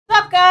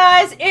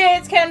guys,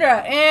 it's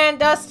Kendra and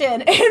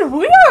Dustin, and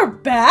we are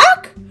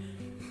back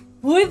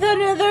with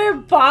another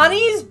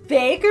Bonnie's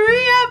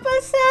Bakery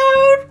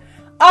episode.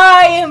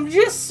 I am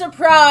just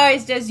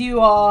surprised as you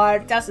are.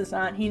 Dustin's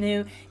not. He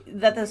knew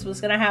that this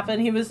was gonna happen.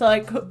 He was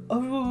like,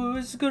 oh,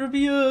 it's gonna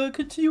be a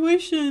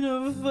continuation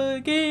of a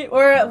game,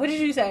 or what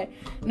did you say?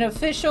 An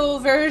official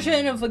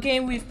version of a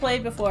game we've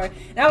played before.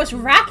 And I was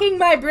racking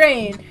my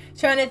brain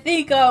trying to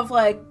think of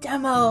like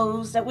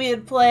demos that we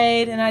had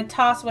played, and I'd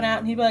toss one out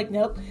and he'd be like,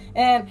 nope.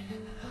 And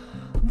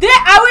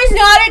I was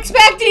not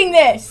expecting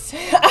this.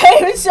 I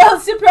am so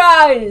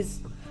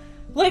surprised.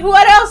 Like,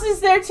 what else is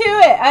there to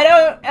it? I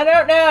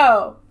don't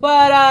know.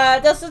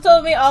 But Dustin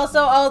told me also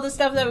all the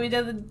stuff that we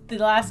did the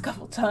last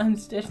couple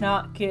times did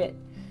not get,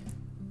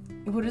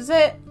 what is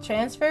it?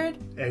 Transferred?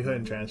 I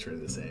couldn't transfer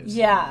the saves.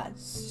 Yeah,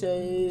 so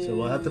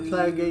we'll have to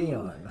play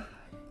again.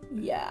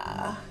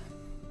 Yeah.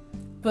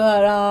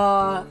 But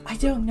I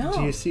don't know.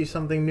 Do you see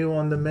something new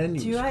on the menu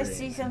screen? Do I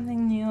see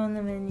something new on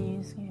the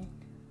menu screen?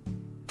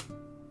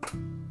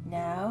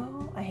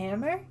 No? A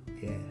hammer?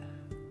 Yeah.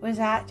 What does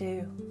that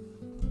do?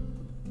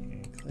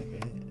 Click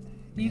it.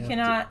 You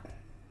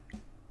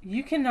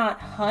cannot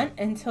hunt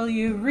until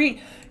you reach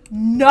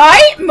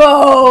night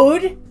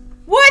mode.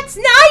 What's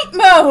night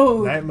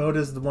mode? Night mode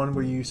is the one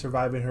where you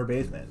survive in her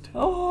basement.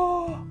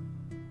 Oh.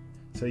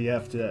 So you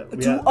have to.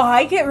 Do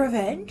I get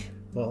revenge?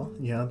 Well,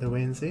 you have to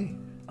wait and see.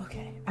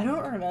 Okay, I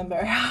don't remember.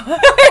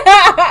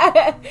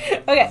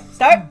 Okay,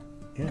 start.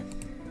 Yeah.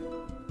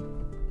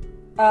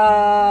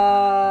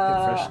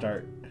 Hit fresh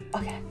start.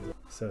 Okay.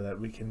 So that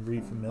we can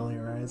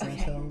refamiliarize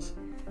ourselves.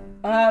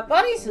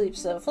 Bonnie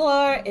sweeps the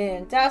floor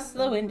and dusts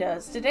the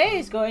windows. Today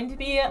is going to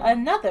be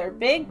another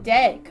big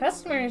day.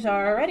 Customers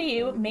are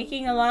already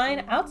making a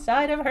line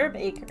outside of her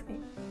bakery.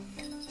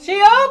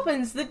 She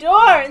opens the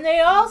door and they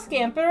all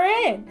scamper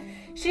in.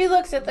 She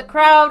looks at the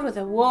crowd with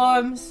a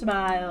warm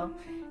smile.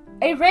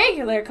 A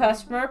regular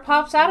customer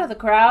pops out of the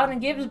crowd and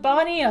gives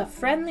Bonnie a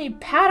friendly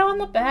pat on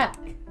the back.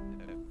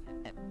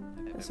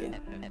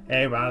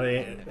 Hey,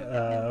 Bonnie,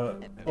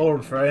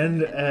 old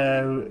friend,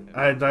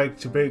 I'd like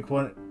to bake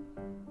one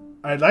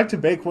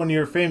of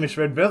your famous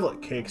red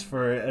velvet cakes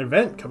for an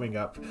event coming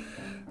up.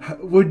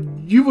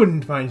 You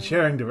wouldn't mind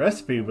sharing the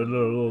recipe with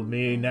little old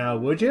me now,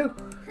 would you?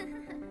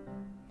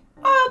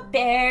 Oh,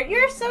 Bear,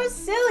 you're so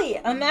silly.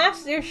 A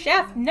master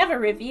chef never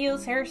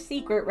reveals her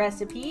secret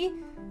recipe.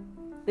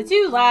 The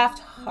two laughed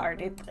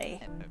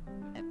heartedly.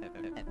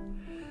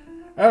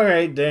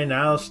 Alright, then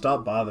I'll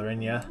stop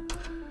bothering you.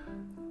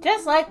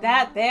 Just like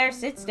that, Bear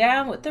sits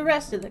down with the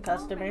rest of the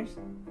customers.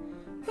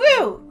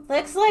 Whew!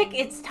 Looks like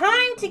it's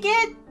time to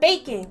get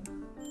baking.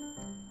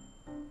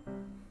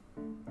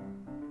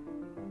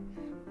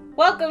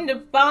 Welcome to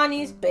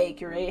Bonnie's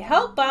Bakery.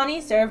 Help Bonnie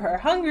serve her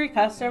hungry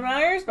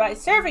customers by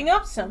serving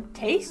up some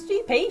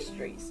tasty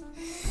pastries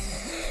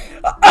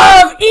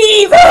of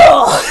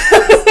evil!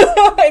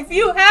 If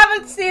you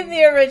haven't seen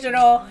the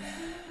original,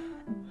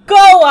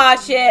 go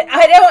watch it.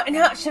 I don't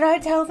know. Should I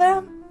tell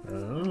them?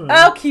 Oh.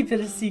 I'll keep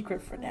it a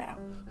secret for now.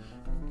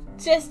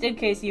 Just in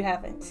case you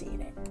haven't seen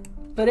it.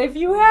 But if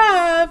you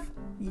have,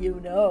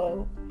 you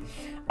know.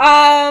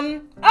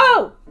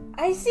 Oh!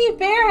 I see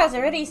Bear has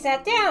already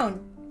sat down.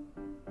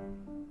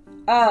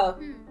 Oh.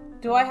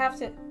 Do I have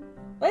to?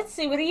 Let's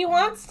see what he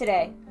wants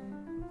today.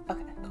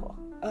 Okay, cool.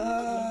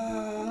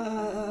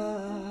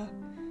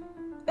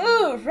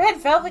 Ooh, red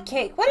velvet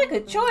cake. What a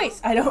good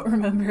choice. I don't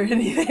remember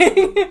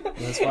anything.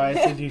 That's why I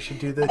said you should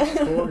do the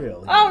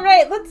tutorial.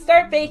 Alright, let's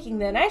start baking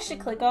then. I should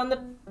click on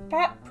the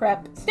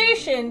prep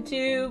station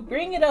to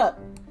bring it up.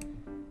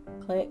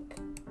 Click,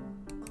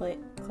 click,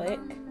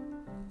 click.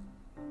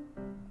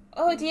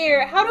 Oh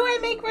dear, how do I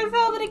make red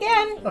velvet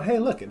again? Oh, hey,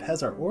 look, it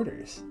has our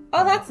orders.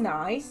 Oh, that's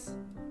nice.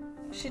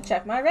 I should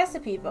check my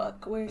recipe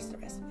book. Where's the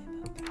recipe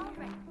book?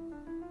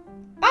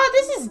 Oh,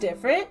 this is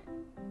different.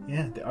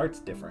 Yeah, the art's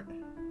different.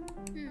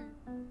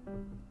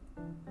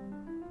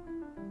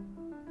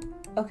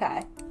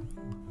 Okay.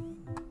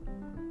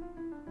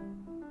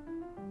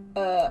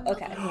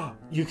 Okay.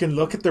 You can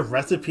look at the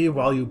recipe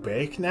while you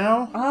bake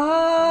now?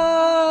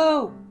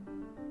 Oh!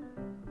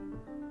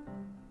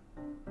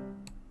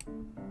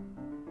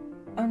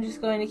 I'm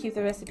just going to keep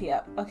the recipe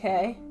up.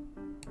 Okay.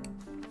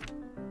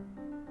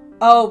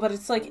 Oh, but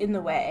it's like in the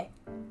way.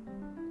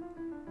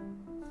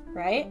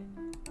 Right?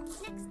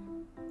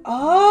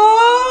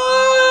 Oh!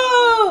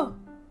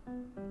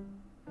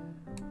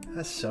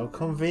 That's so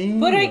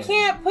convenient. But I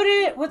can't put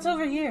it... What's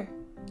over here?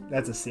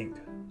 That's a sink.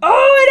 Oh,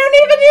 I don't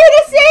even need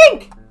a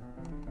sink!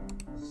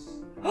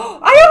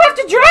 I don't have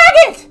to drag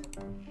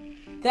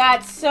it!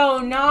 That's so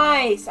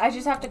nice. I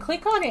just have to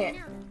click on it.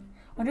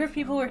 Wonder if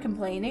people were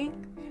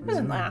complaining. It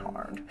wasn't that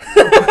hard.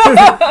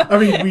 I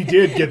mean, we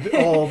did get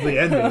all the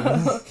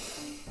endings.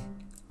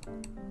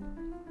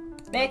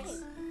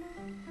 Mix.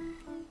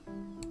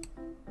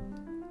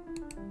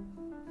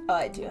 Oh,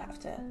 I do have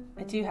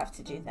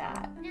to do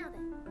that. Now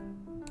then.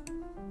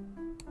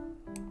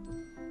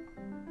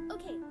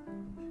 Okay.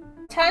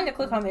 Time to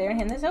click on there and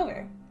hand this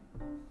over.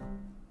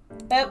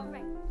 But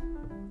Right.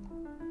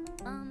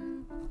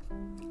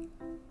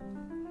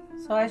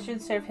 So I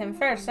should serve him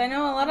first. I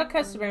know a lot of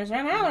customers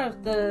run out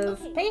of the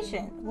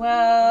patient.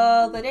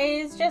 Well, the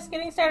day is just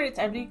getting started.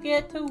 Time to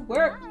get to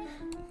work.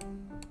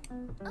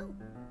 Oh.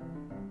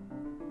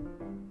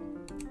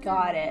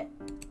 Got it.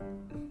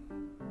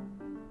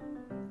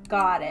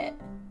 Got it.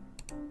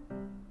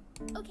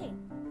 Okay.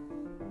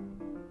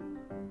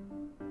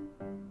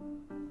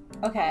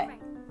 Okay.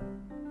 Right.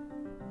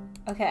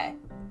 Okay.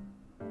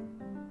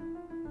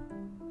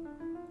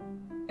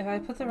 If I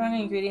put the wrong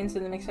ingredients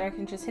in the mixer, I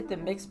can just hit the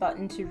mix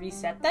button to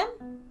reset them?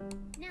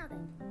 Now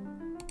then.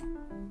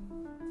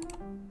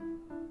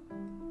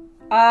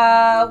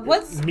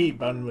 What's... Meat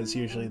bun was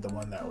usually the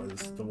one that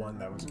was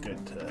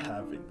good to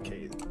have in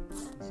case.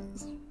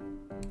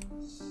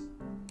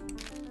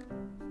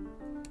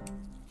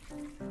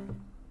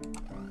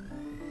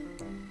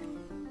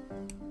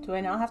 Do I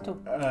now have to...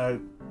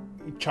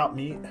 Chop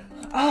meat.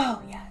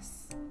 Oh,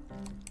 yes.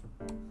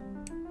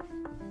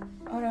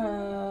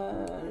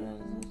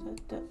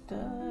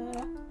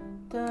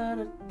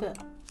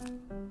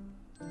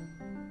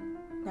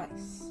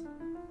 Nice.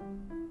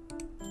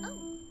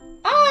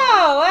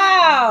 Oh,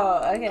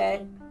 wow!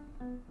 Okay.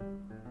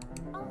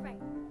 All right.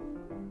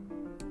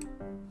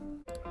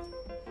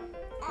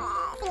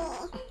 Do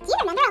you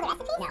remember all the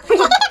recipes?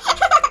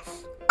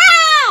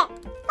 No.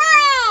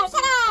 Flour,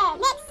 sugar,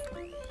 mix.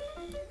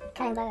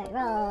 Cutting board,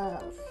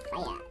 roll,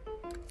 fire,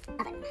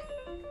 oven.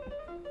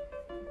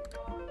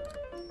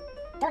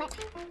 Donut.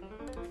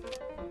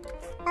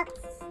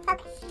 Focus,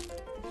 focus.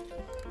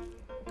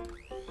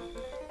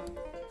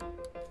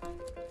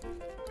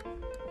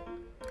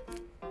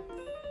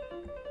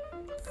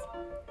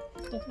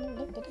 This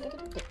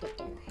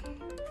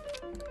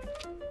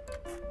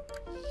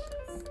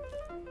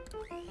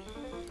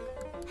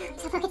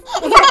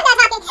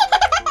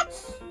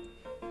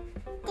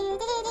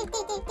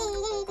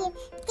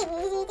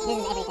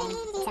is everything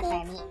except for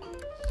meat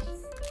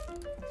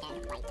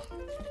and white.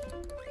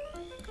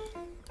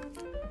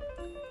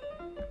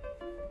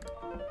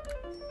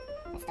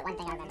 That's the one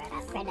thing I remember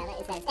about Red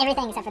Velvet is that it's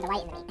everything except for the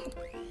white in the meat.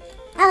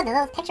 Oh, the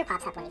little picture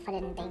pops up when you put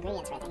in the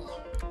ingredients for a thingy.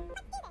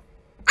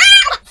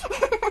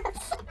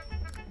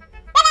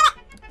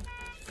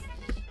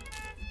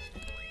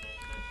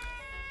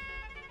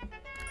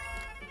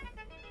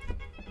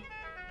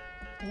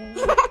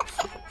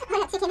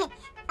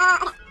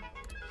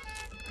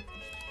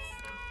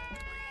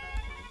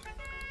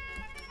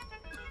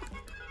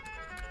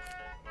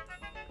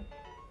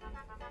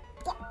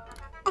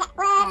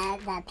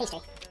 The pastry.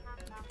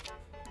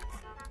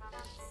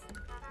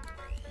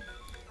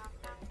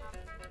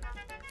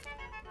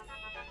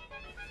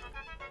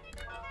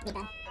 Meat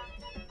bun.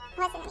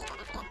 What's in the meat bun? I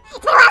forget. It's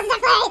been a while since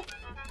I've played!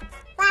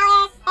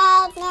 Flour,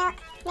 eggs, milk,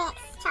 mix,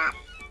 chop,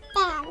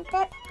 bam,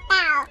 boop,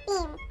 bow,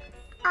 bean.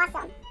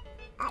 Awesome.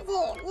 What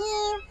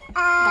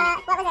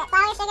was it?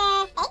 Flour, sugar,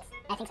 eggs?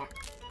 I think so. Is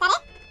that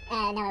it?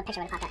 No, a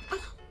picture would have popped up.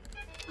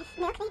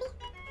 Milk, maybe?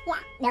 Yeah.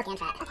 Milk and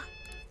fat. Okay.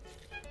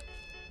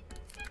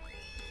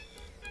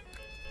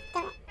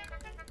 Donut.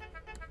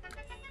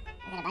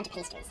 I got a bunch of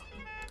pastries.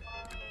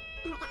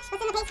 Oh my gosh,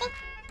 what's in the pastry?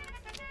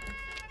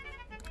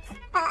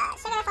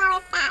 Sugar,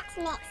 flour, fat,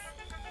 mix,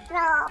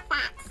 roll,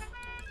 fat.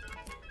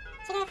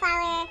 Sugar,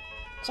 flour,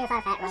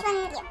 fat, roll. Which one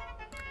you?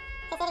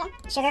 Okay, say it again.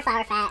 Sugar,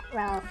 flour, fat,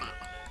 roll, fat.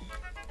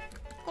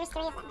 There's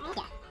 3 of them, right?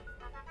 Yeah.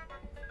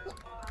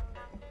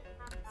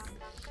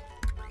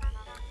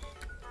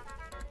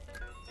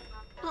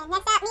 Okay,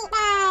 next up, meat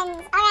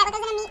buns. Alright, what goes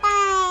in a meat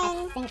bun? I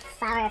think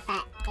flour,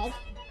 fat, egg.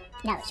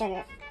 No,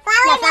 sugar.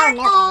 Flour, milk,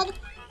 egg.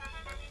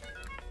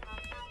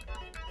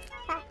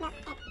 Flour, milk,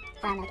 egg.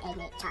 Flour, milk, egg,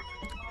 meat, chop.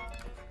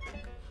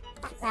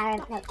 Flour,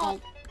 milk, egg.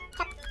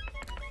 Chop.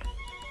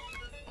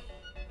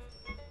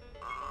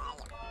 Flour,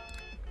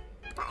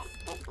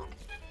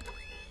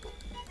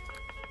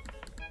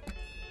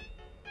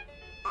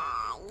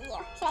 milk,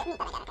 egg. Should I meat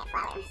bun again? Okay,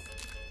 flour.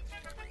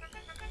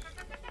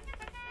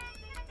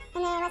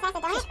 And then what's that, the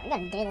donut? We're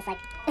gonna do this like...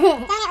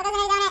 donut, what goes in a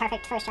donut?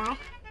 Perfect first try.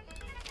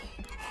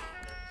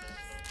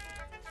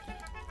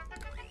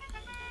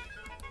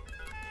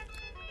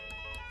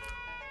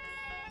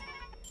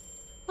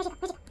 Okay,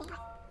 what was it?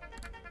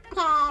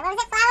 Flour,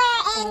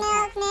 egg,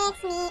 milk, mix,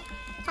 meat,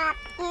 chop,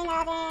 in the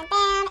oven,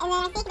 bam. And then I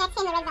think next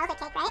came the red velvet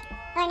cake, right?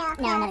 Or no?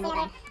 No, no, meat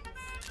bun.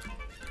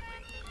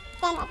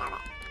 Then red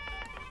velvet.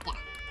 Yeah.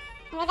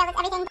 And red velvet's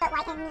everything but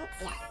white and meat.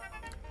 Yeah.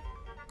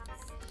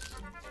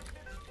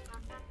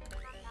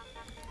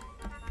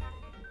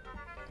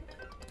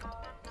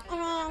 And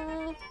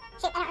then,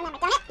 shoot, I don't remember.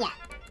 Donut? Yeah.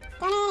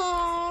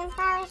 Donut is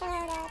flour,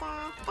 sugar,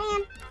 bam,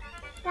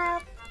 roll.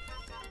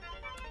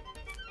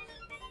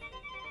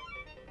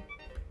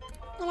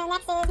 And then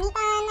next is meat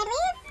bun, I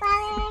believe.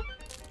 Flour,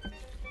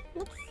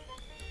 mix.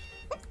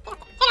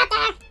 Oops, get up there. Get up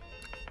there!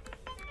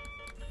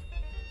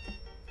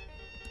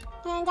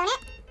 And then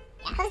donut.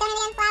 Yeah. What was donut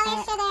again?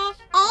 Flour, sugar.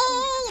 Hey,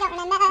 you don't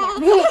remember. No.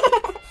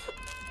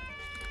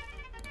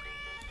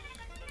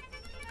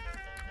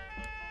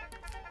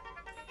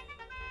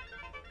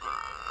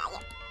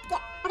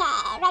 Yep. Okay,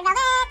 red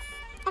velvet.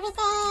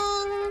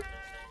 Everything.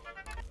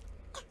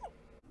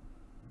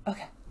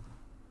 Okay.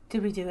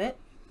 Did we do it?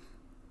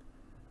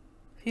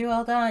 Pretty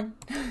well done.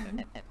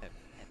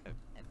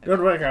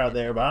 Good work out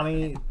there,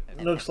 Bonnie.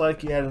 Looks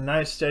like you had a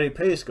nice steady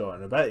pace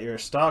going. I bet your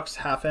stock's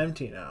half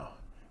empty now.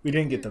 We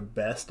didn't get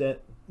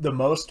the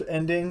most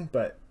ending,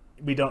 but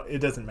we don't. It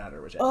doesn't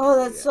matter which.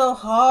 Oh, that's so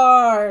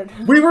hard.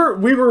 We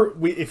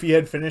if you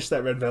had finished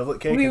that red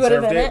velvet cake and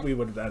served it, we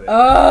would have done it.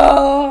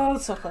 Oh,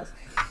 so close.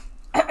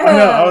 I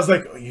know. I was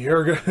like,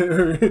 you're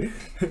good.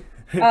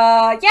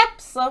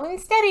 Yep, slow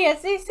and steady,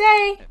 as they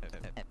say.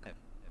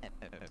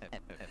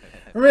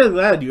 I'm really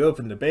glad you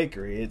opened the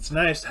bakery. It's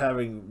nice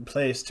having a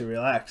place to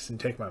relax and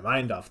take my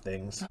mind off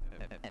things.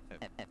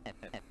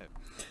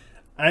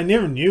 I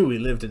never knew we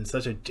lived in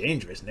such a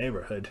dangerous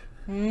neighborhood.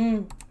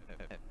 It's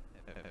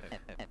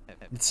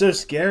so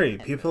scary.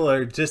 People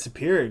are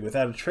disappearing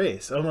without a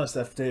trace, almost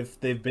as if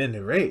they've been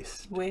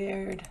erased.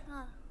 Weird.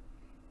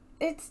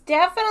 It's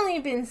definitely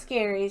been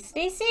scary.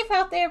 Stay safe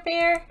out there,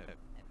 Bear.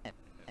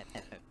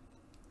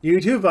 You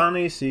too,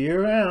 Bonnie. See you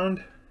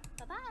around.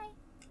 Bye-bye.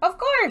 Of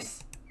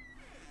course.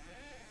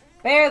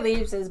 Bear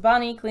leaves as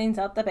Bonnie cleans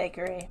out the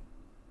bakery.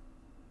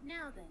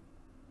 Now then.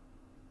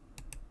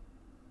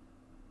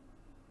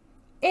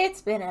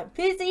 It's been a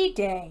busy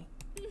day.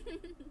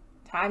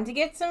 Time to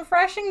get some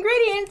fresh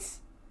ingredients.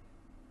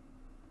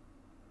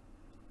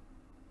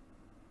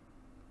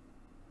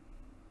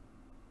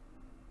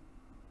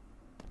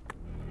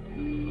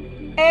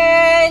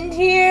 And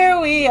here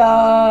we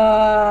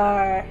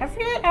are. I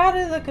forget how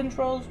do the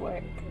controls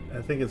work.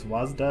 I think it's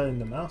WASD in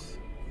the mouse.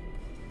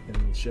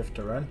 And shift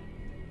to run.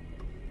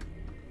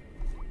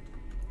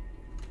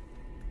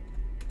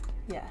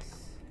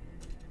 Yes.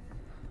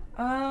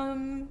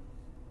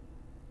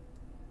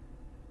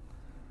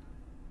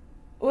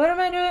 What am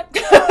I doing?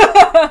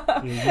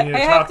 You need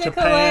to talk to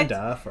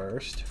Panda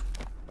first.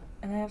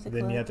 And I have to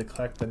Then you have to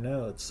collect the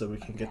notes so we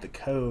can get the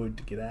code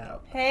to get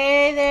out.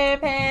 Hey there,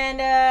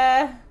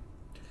 Panda.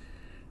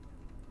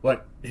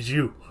 What is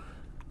you?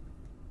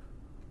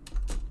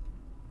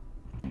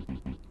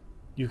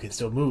 You can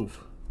still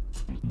move.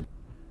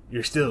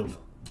 You're still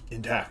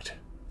intact.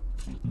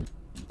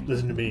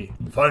 Listen to me.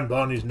 Find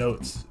Bonnie's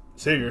notes.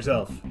 Save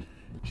yourself.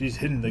 She's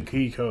hidden the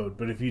key code,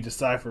 but if you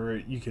decipher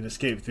it, you can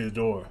escape through the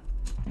door.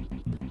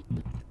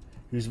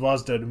 Use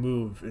WASD to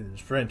move and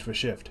sprint for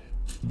shift.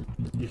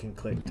 You can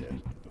click to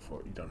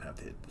before you don't have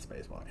to hit the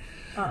space bar.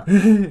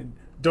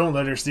 Don't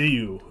let her see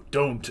you.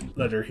 Don't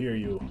let her hear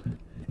you.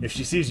 If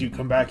she sees you,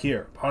 come back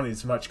here.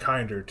 Bonnie's much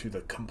kinder to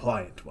the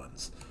compliant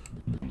ones.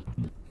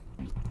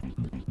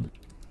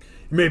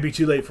 It may be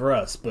too late for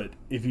us, but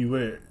if you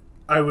were,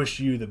 I wish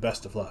you the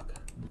best of luck.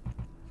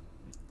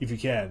 If you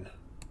can.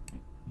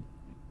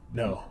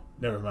 No,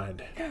 never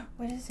mind.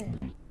 What is it?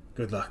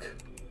 Good luck.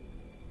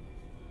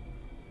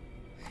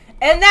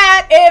 And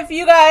that, if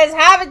you guys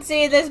haven't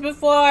seen this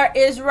before,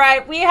 is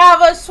right. We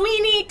have a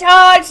Sweeney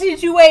Todd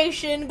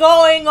situation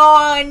going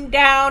on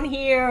down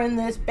here in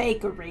this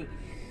bakery.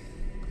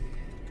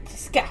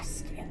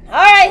 Disgusting.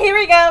 Alright, here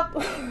we go.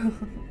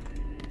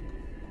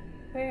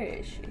 Where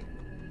is she?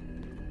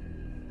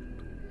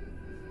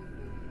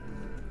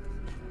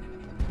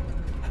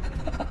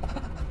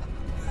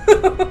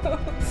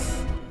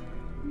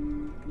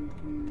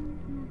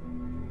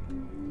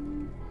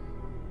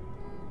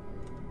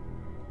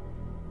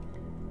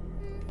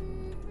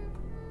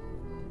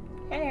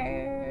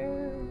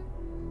 Hello.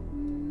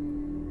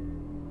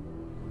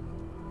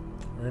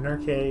 We're in our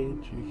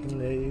cage. You can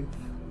leave.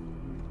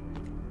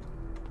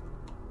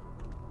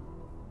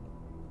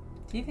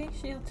 Do you think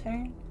she'll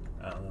turn?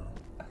 I don't know.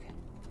 Okay.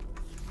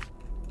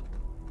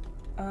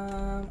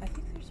 I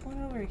think there's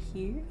one over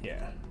here.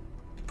 Yeah.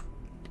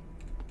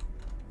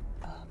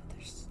 Oh, but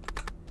there's...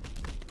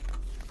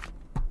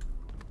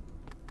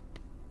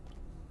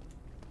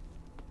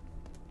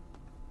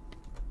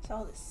 There's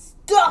all this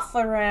stuff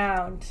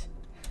around.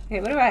 Okay,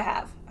 what do I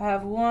have? I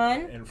have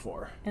 1 And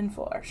 4. and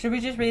 4. Should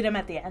we just read them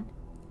at the end?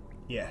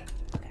 Yeah.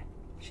 Okay.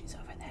 She's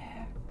over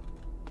there.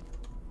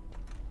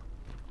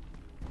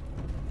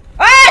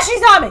 Ah!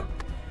 She's on me!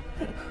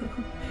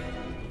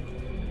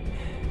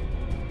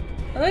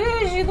 Look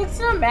at her. She looks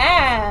so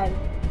mad.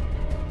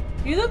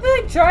 You look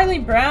like Charlie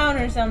Brown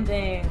or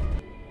something.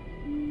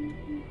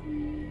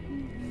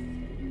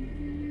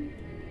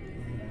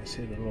 I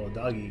see the little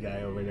doggy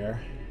guy over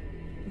there.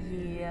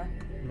 Yeah.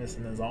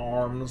 Missing his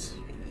arms.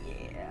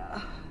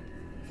 Yeah.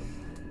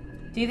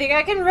 Do you think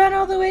I can run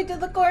all the way to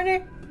the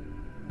corner?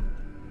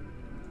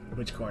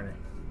 Which corner?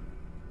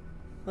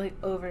 Like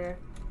over.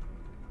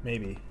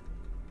 Maybe.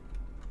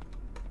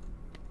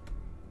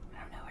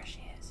 I don't know where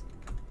she is.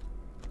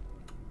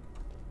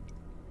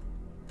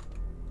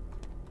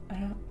 I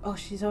don't. Oh,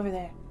 she's over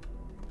there.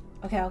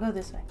 Okay, I'll go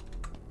this way.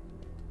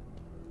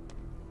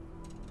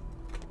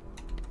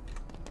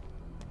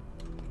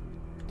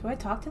 Do I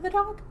talk to the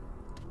dog?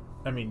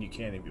 I mean, you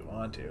can if you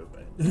want to,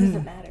 but... It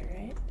doesn't matter,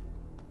 right?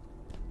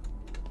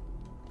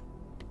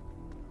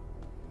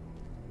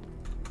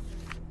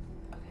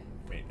 I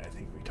mean, I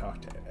think we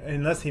talked to...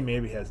 Unless he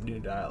maybe has new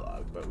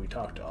dialogue, but we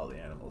talked to all the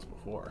animals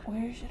before.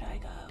 Where should I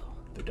go?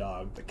 The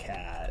dog, the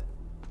cat.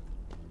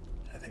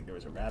 I think there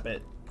was a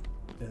rabbit.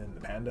 And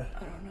the panda. I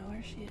don't know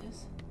where she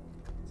is.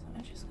 So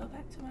I just go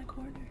back to my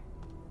corner.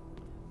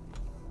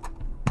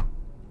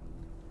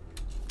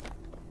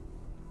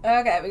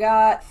 Okay, we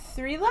got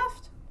 3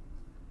 left.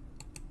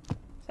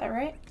 Is that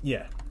right?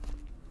 Yeah.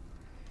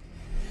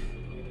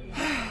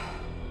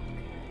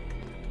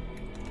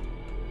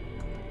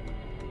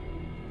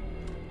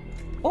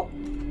 Oh.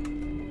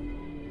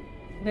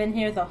 Been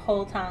here the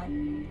whole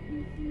time.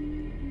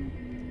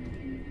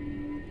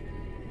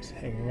 Just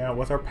hanging out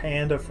with our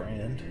panda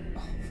friend.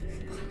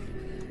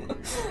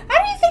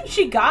 How do you think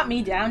she got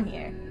me down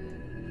here?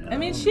 I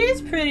mean, she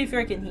is pretty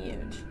freaking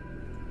huge.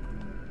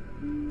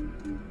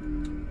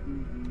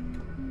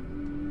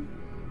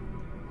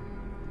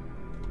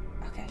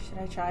 Okay, should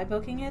I try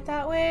booking it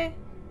that way?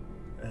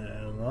 I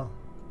don't know.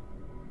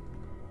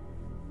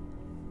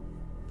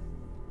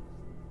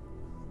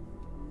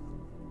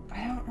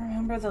 I don't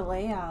remember the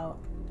layout.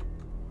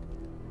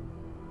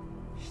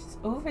 She's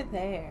over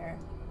there.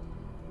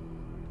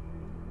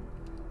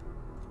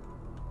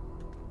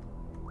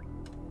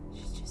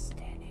 She's just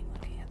standing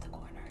looking at the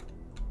corner.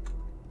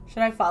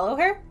 Should I follow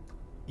her?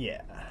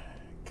 Yeah,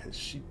 because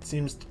she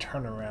seems to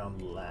turn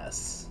around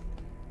less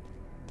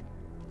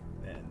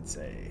and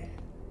say...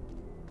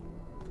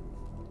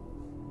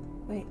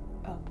 Wait,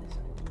 oh, this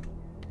way.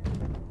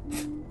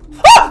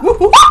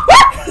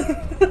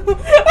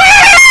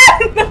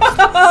 No!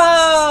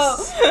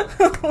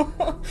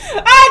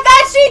 I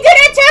thought she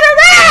didn't turn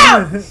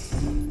around!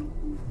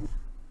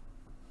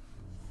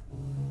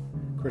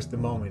 Of course, the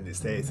moment to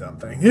say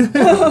something.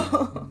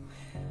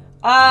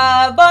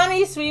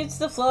 Bonnie sweeps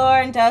the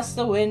floor and dusts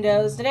the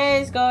windows.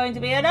 Today's going to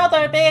be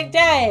another big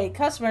day.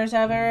 Customers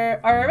are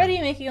already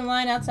making a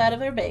line outside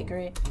of her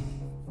bakery.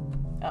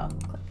 Oh,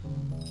 click.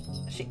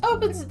 She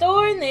opens the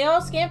door and they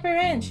all scamper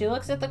in. She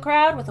looks at the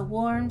crowd with a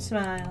warm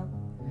smile.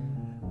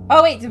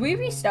 Oh wait, did we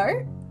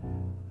restart?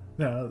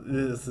 No,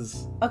 this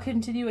is... A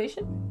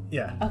continuation?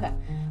 Yeah. Okay.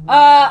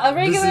 A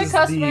regular this is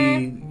customer...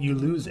 the you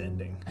lose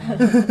ending.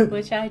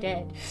 Which I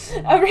did.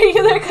 A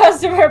regular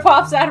customer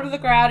pops out of the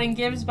crowd and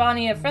gives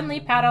Bonnie a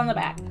friendly pat on the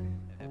back.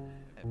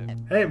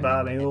 Hey,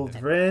 Bonnie, old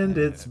friend.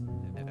 It's...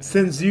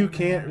 Since you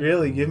can't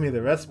really give me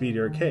the recipe to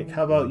your cake,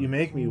 how about you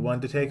make me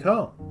one to take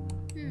home?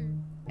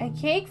 A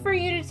cake for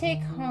you to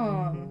take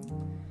home.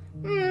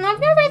 I've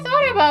never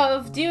thought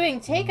about doing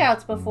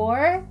takeouts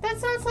before. That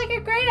sounds like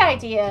a great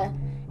idea.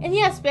 And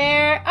yes,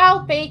 Bear, I'll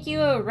bake you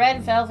a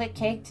red velvet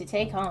cake to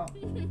take home.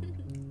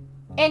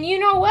 And you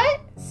know what?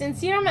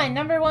 Since you're my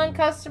 #1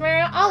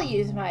 customer, I'll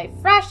use my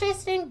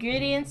freshest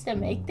ingredients to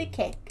make the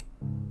cake.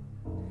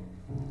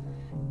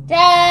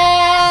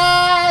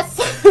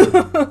 Yes!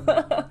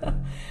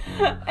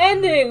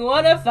 Ending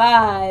 1 of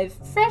 5.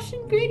 Fresh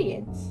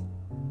ingredients.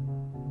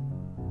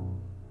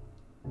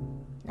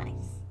 Nice.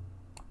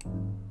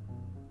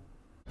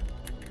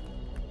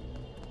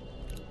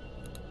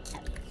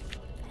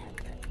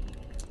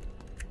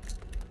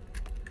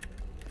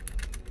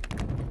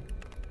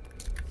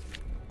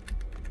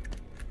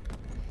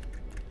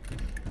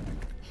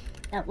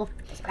 Oh, whoop,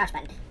 there's a crouch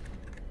button.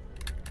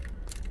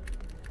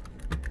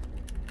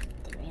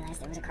 Didn't realize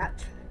there was a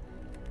crouch.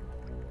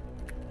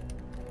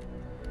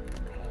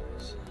 Where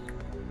is she?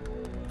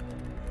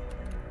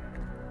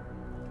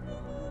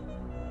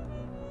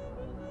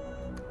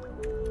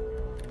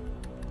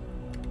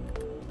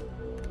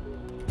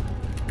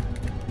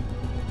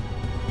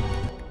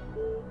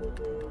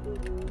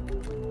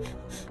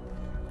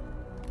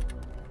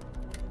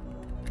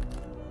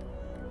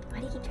 Why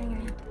do you keep turning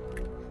around?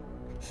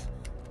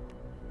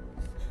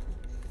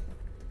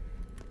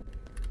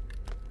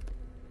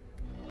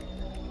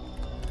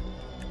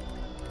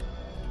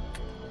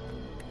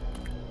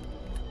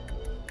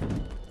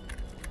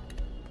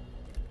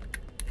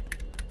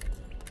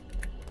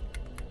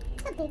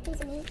 A big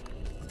piece of meat.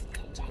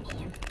 And a giant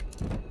ham.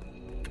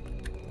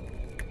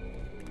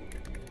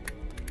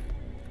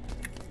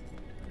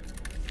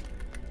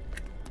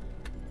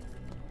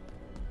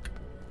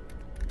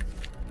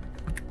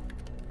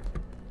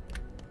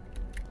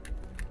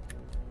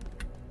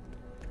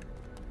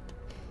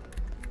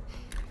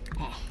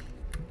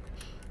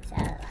 So.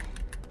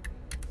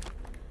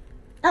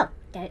 Oh,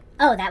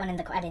 oh, that one in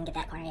the corner. I didn't get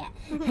that corner yet.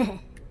 I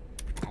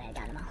thought I had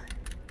gotten them all.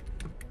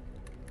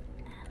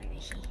 Where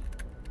is she?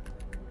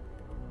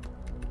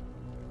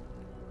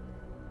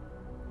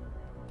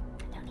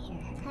 I don't hear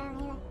her. I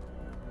don't either.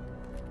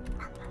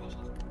 Oh, there she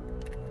is.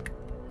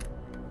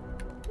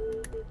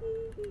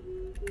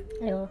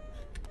 Hello.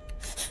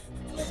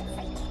 This is a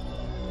fake.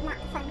 Not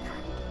fun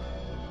con.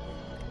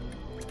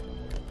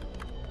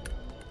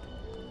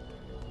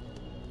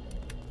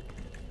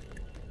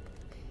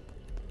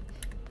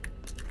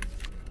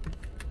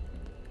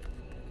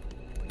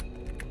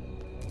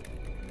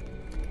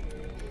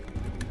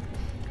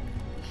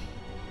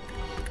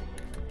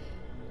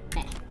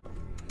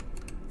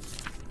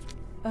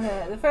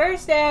 Okay, the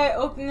first day I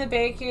opened the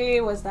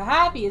bakery was the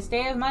happiest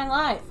day of my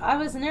life. I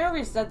was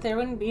nervous that there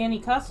wouldn't be any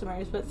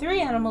customers, but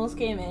 3 animals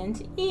came in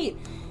to eat.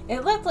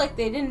 It looked like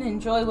they didn't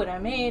enjoy what I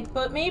made,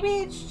 but maybe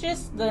it's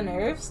just the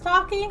nerves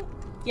talking?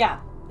 Yeah,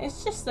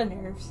 it's just the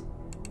nerves.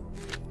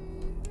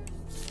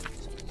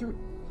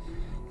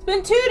 It's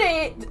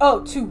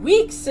been 2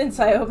 weeks since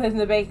I opened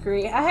the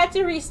bakery. I had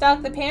to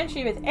restock the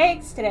pantry with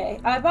eggs today.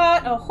 I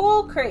bought a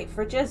whole crate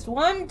for just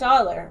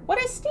 $1.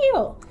 What a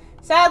steal!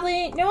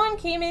 Sadly, no one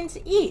came in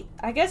to eat.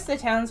 I guess the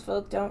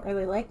townsfolk don't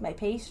really like my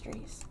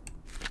pastries.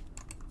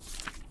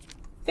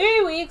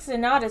 3 weeks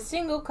and not a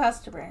single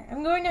customer.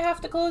 I'm going to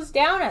have to close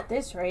down at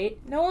this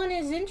rate. No one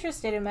is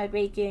interested in my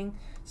baking,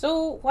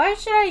 so why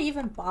should I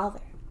even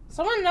bother?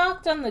 Someone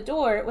knocked on the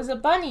door. It was a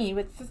bunny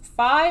with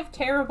 5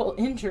 terrible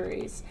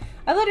injuries.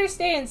 I let her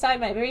stay inside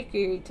my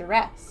bakery to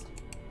rest.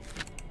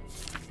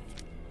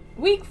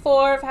 Week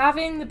 4 of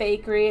having the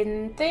bakery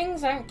and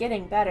things aren't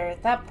getting better.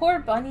 That poor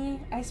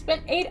bunny. I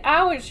spent 8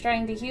 hours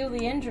trying to heal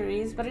the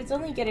injuries, but it's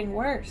only getting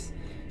worse.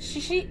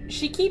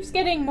 She keeps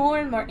getting more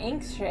and more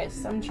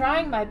anxious. I'm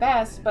trying my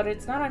best, but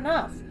it's not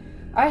enough.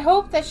 I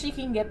hope that she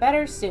can get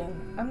better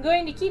soon. I'm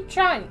going to keep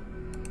trying.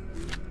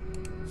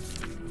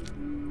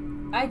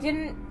 I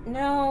didn't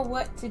know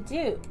what to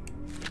do.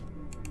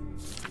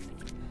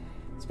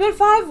 It's been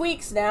 5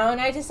 weeks now,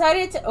 and I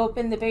decided to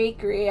open the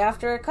bakery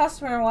after a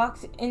customer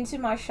walked into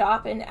my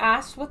shop and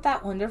asked what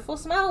that wonderful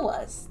smell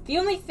was. The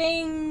only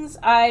things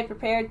I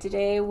prepared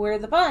today were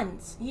the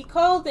buns. He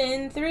called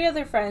in 3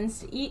 other friends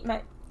to eat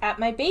at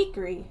my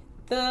bakery.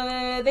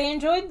 They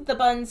enjoyed the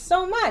buns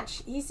so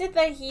much. He said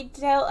that he'd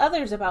tell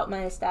others about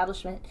my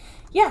establishment.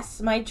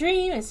 Yes, my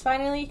dream is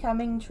finally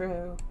coming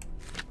true.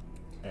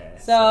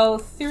 So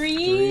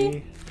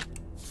 3,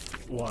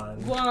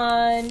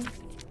 1,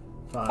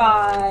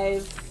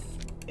 5,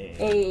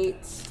 8,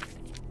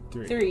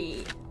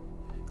 3.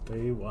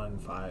 3, 1,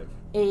 5,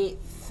 8,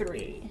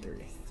 3.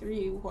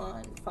 3,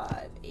 1,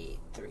 5, 8,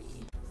 3.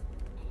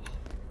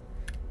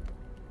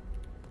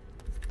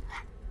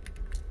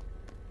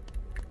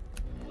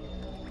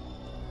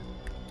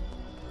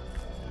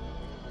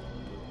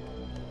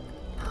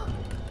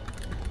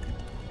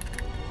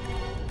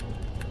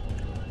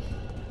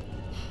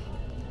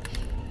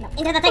 No,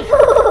 into the thing.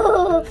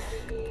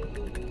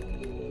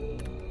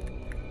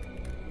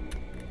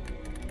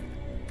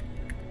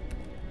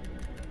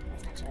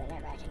 It's not really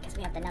nerve-wracking because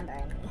we have the number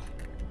and...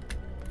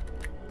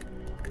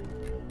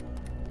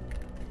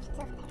 She's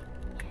over there.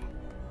 Yeah.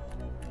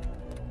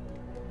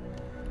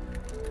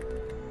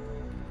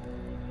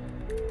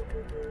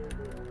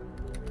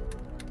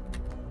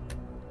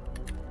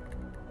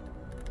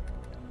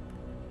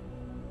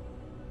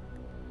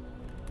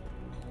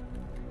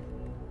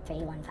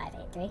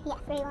 31583. Yeah,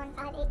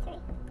 31583.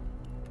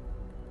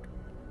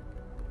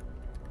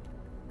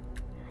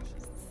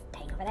 She's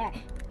staying over there.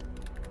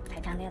 If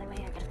I'd gone the other way,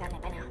 I could have gotten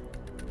it by now.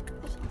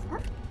 There she goes. Oh.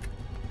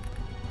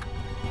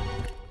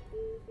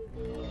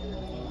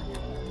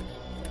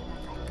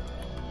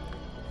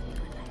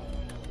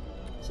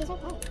 She's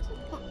right there.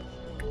 Yeah.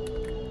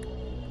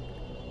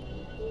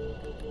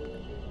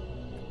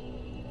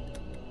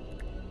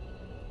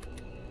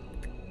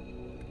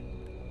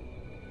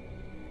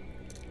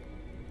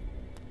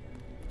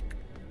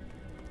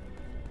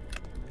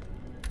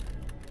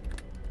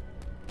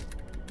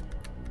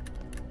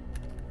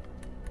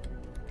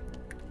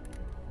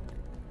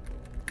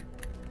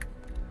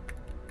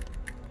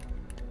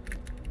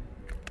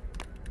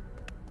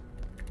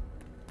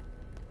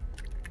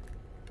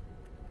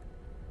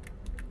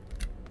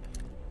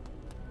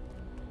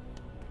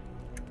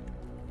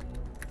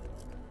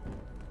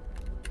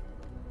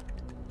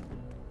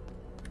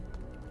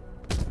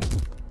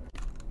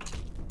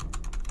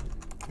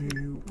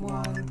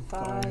 One,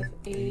 5,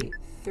 8,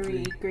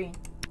 3. Green.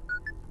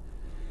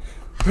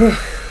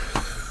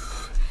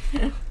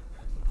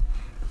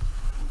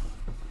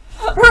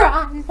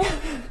 Run!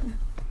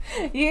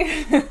 You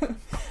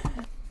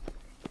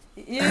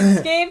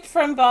escaped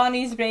from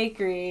Bonnie's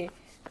bakery.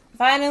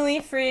 Finally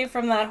free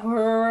from that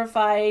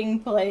horrifying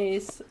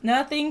place.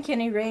 Nothing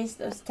can erase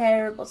those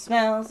terrible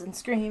smells and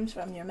screams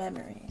from your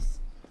memories.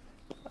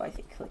 Oh, I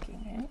think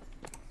clicking, right?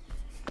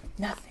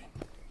 Nothing.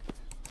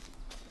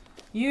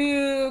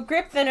 You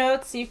grip the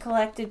notes you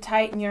collected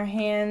tight in your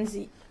hands.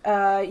 You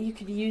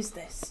could use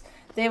this.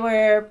 They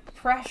were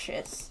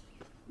precious.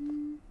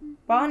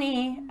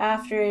 Bonnie,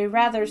 after a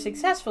rather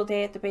successful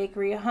day at the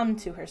bakery, hummed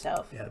to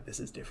herself. Yeah, this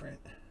is different.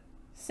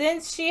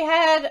 Since she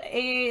had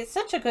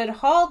such a good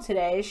haul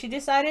today, she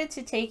decided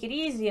to take it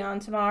easy on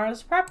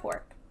tomorrow's prep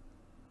work.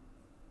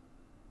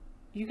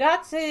 You go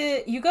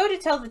to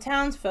tell the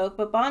townsfolk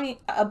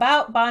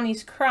about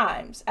Bonnie's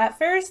crimes. At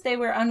first, they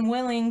were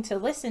unwilling to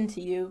listen to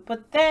you,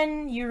 but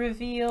then you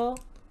reveal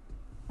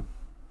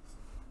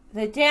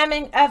the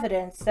damning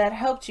evidence that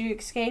helped you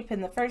escape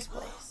in the first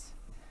place.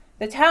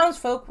 The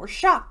townsfolk were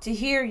shocked to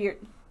hear your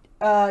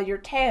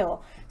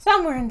tale.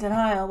 Some were in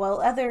denial,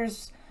 while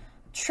others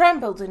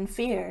trembled in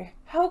fear.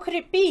 How could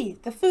it be?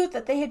 The food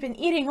that they had been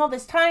eating all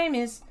this time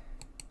is...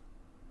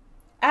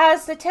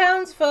 As the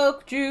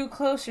townsfolk drew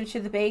closer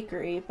to the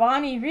bakery,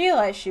 Bonnie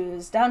realized she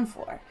was done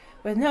for.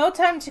 With no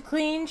time to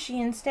clean,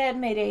 she instead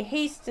made a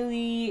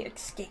hasty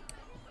escape.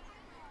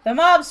 The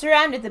mob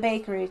surrounded the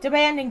bakery,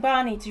 demanding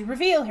Bonnie to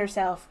reveal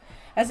herself.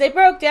 As they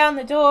broke down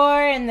the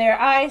door and their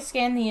eyes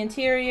scanned the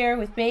interior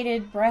with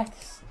bated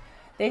breaths,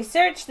 They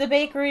searched the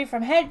bakery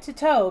from head to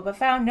toe, but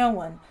found no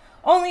one.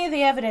 Only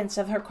the evidence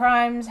of her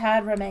crimes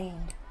had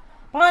remained.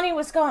 Bonnie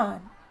was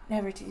gone,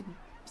 never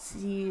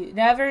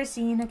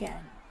seen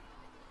again.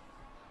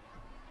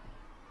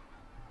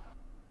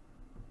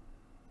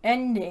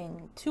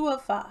 Ending 2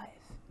 of 5.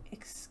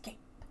 Escape.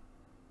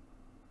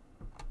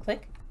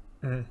 Click.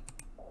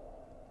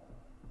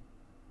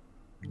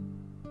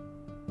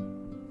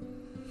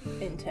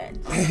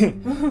 Intense.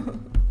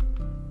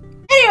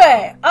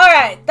 Anyway,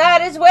 alright,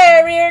 that is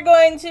where we are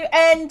going to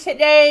end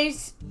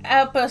today's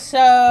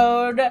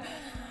episode.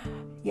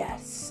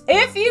 Yes.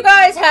 If you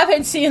guys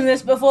haven't seen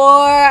this before,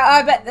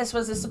 I bet this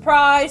was a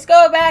surprise.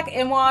 Go back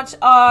and watch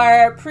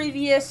our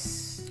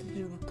previous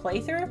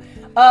playthrough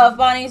of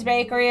Bonnie's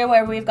Bakery,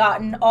 where we've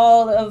gotten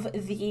all of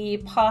the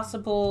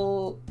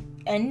possible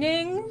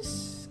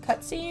endings,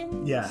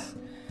 cutscenes. Yeah.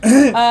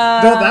 No,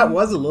 that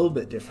was a little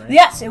bit different.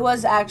 Yes, it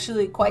was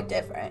actually quite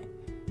different.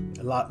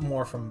 A lot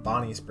more from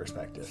Bonnie's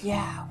perspective.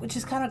 Yeah, which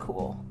is kind of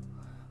cool.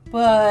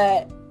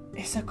 But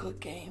it's a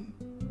good game.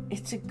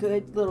 It's a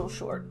good little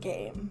short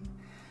game.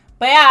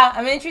 But yeah,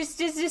 I'm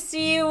interested to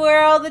see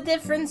where all the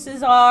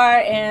differences are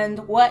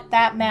and what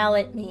that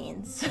mallet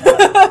means. We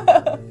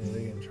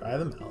can try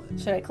the mallet.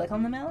 Should I click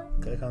on the mallet?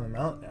 Click on the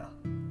mallet now.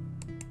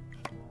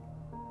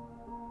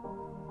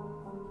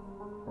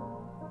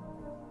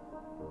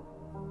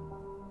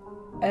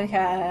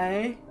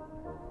 Okay.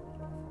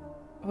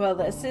 Well,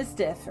 this is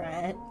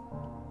different.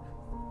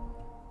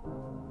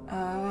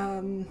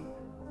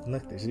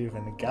 Look, there's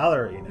even a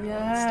gallery now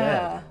Yeah.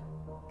 instead.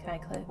 Can I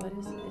click? What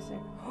is it? Is there?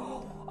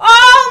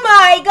 Oh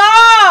my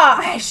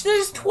gosh!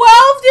 There's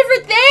 12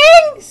 different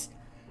things!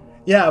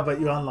 Yeah, but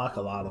you unlock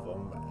a lot of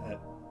them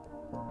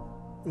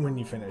when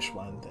you finish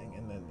one thing,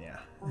 and then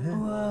yeah.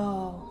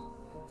 Whoa.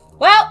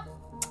 Well,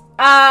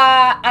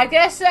 I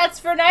guess that's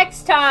for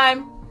next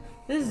time.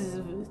 This is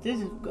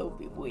gonna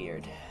be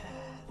weird.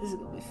 This is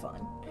gonna be fun.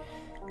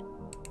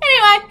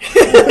 Anyway.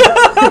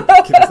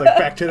 It's like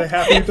back to the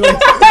happy place.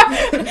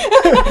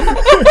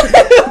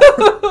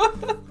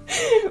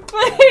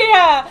 But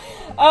yeah,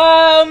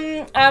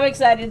 I'm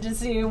excited to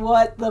see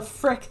what the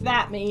frick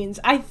that means.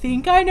 I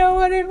think I know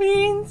what it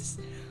means,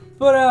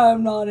 but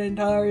I'm not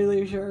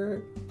entirely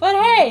sure. But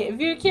hey, if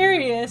you're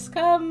curious,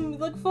 come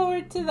look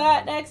forward to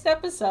that next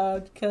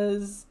episode,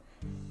 because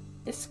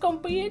it's gonna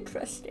be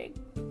interesting.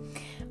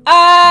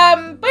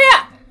 But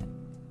yeah,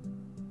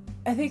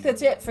 I think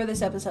that's it for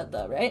this episode,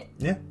 though, right?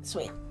 Yeah.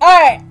 Sweet.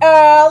 Alright,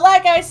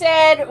 like I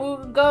said,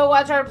 go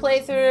watch our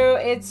playthrough.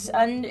 Is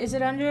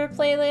it under a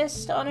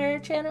playlist on our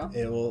channel?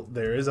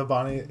 There is a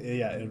Bonnie.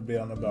 Yeah, it'll be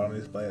on the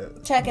Bonnie's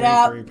playlist. Check it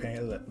out.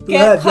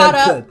 Get caught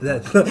up.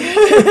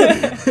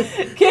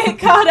 Get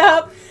caught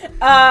up.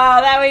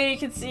 That way you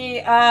can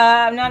see.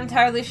 I'm not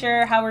entirely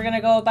sure how we're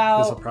gonna go about.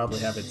 This will probably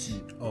have its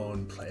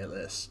own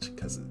playlist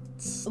because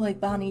it's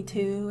like Bonnie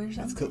 2 or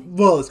something.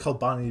 It's called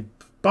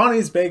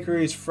Bonnie's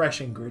Bakery's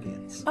Fresh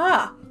Ingredients.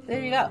 Ah,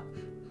 there you go.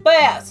 But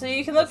yeah, so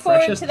you can look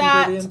forward to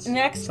that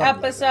next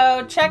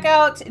episode. Check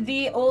out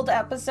the old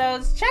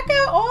episodes. Check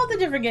out all the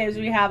different games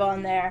we have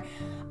on there.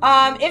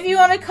 If you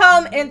want to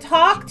come and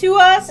talk to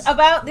us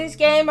about this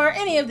game or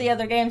any of the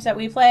other games that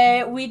we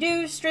play, we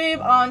do stream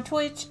on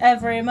Twitch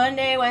every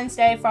Monday,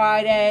 Wednesday,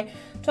 Friday.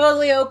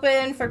 Totally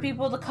open for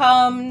people to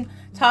come,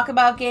 talk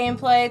about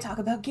gameplay, talk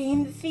about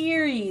game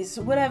theories,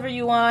 whatever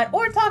you want,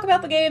 or talk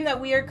about the game that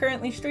we are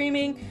currently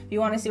streaming. If you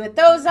want to see what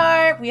those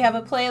are, we have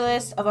a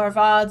playlist of our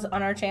VODs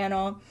on our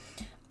channel.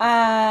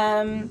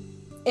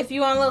 If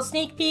you want a little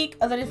sneak peek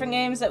of the different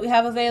games that we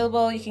have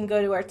available, you can go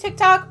to our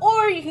TikTok,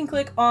 or you can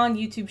click on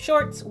YouTube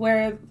Shorts,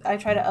 where I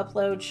try to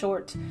upload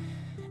short,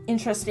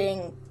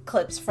 interesting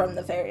clips from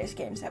the various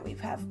games that we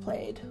have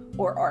played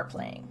or are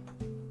playing.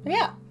 But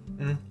yeah,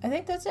 I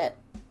think that's it.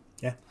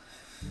 Yeah.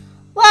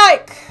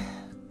 Like,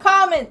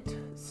 comment,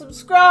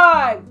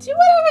 subscribe, do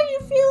whatever you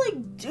feel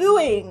like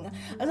doing,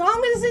 as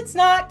long as it's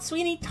not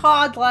Sweeney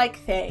Todd-like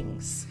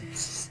things,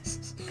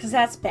 because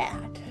that's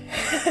bad.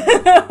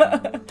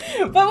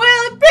 But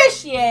we'll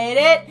appreciate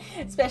it,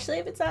 especially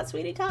if it's not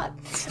Sweeney Todd.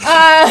 And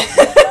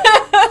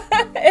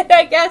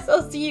I guess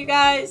I'll see you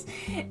guys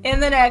in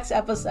the next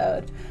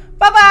episode.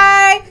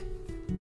 Bye-bye!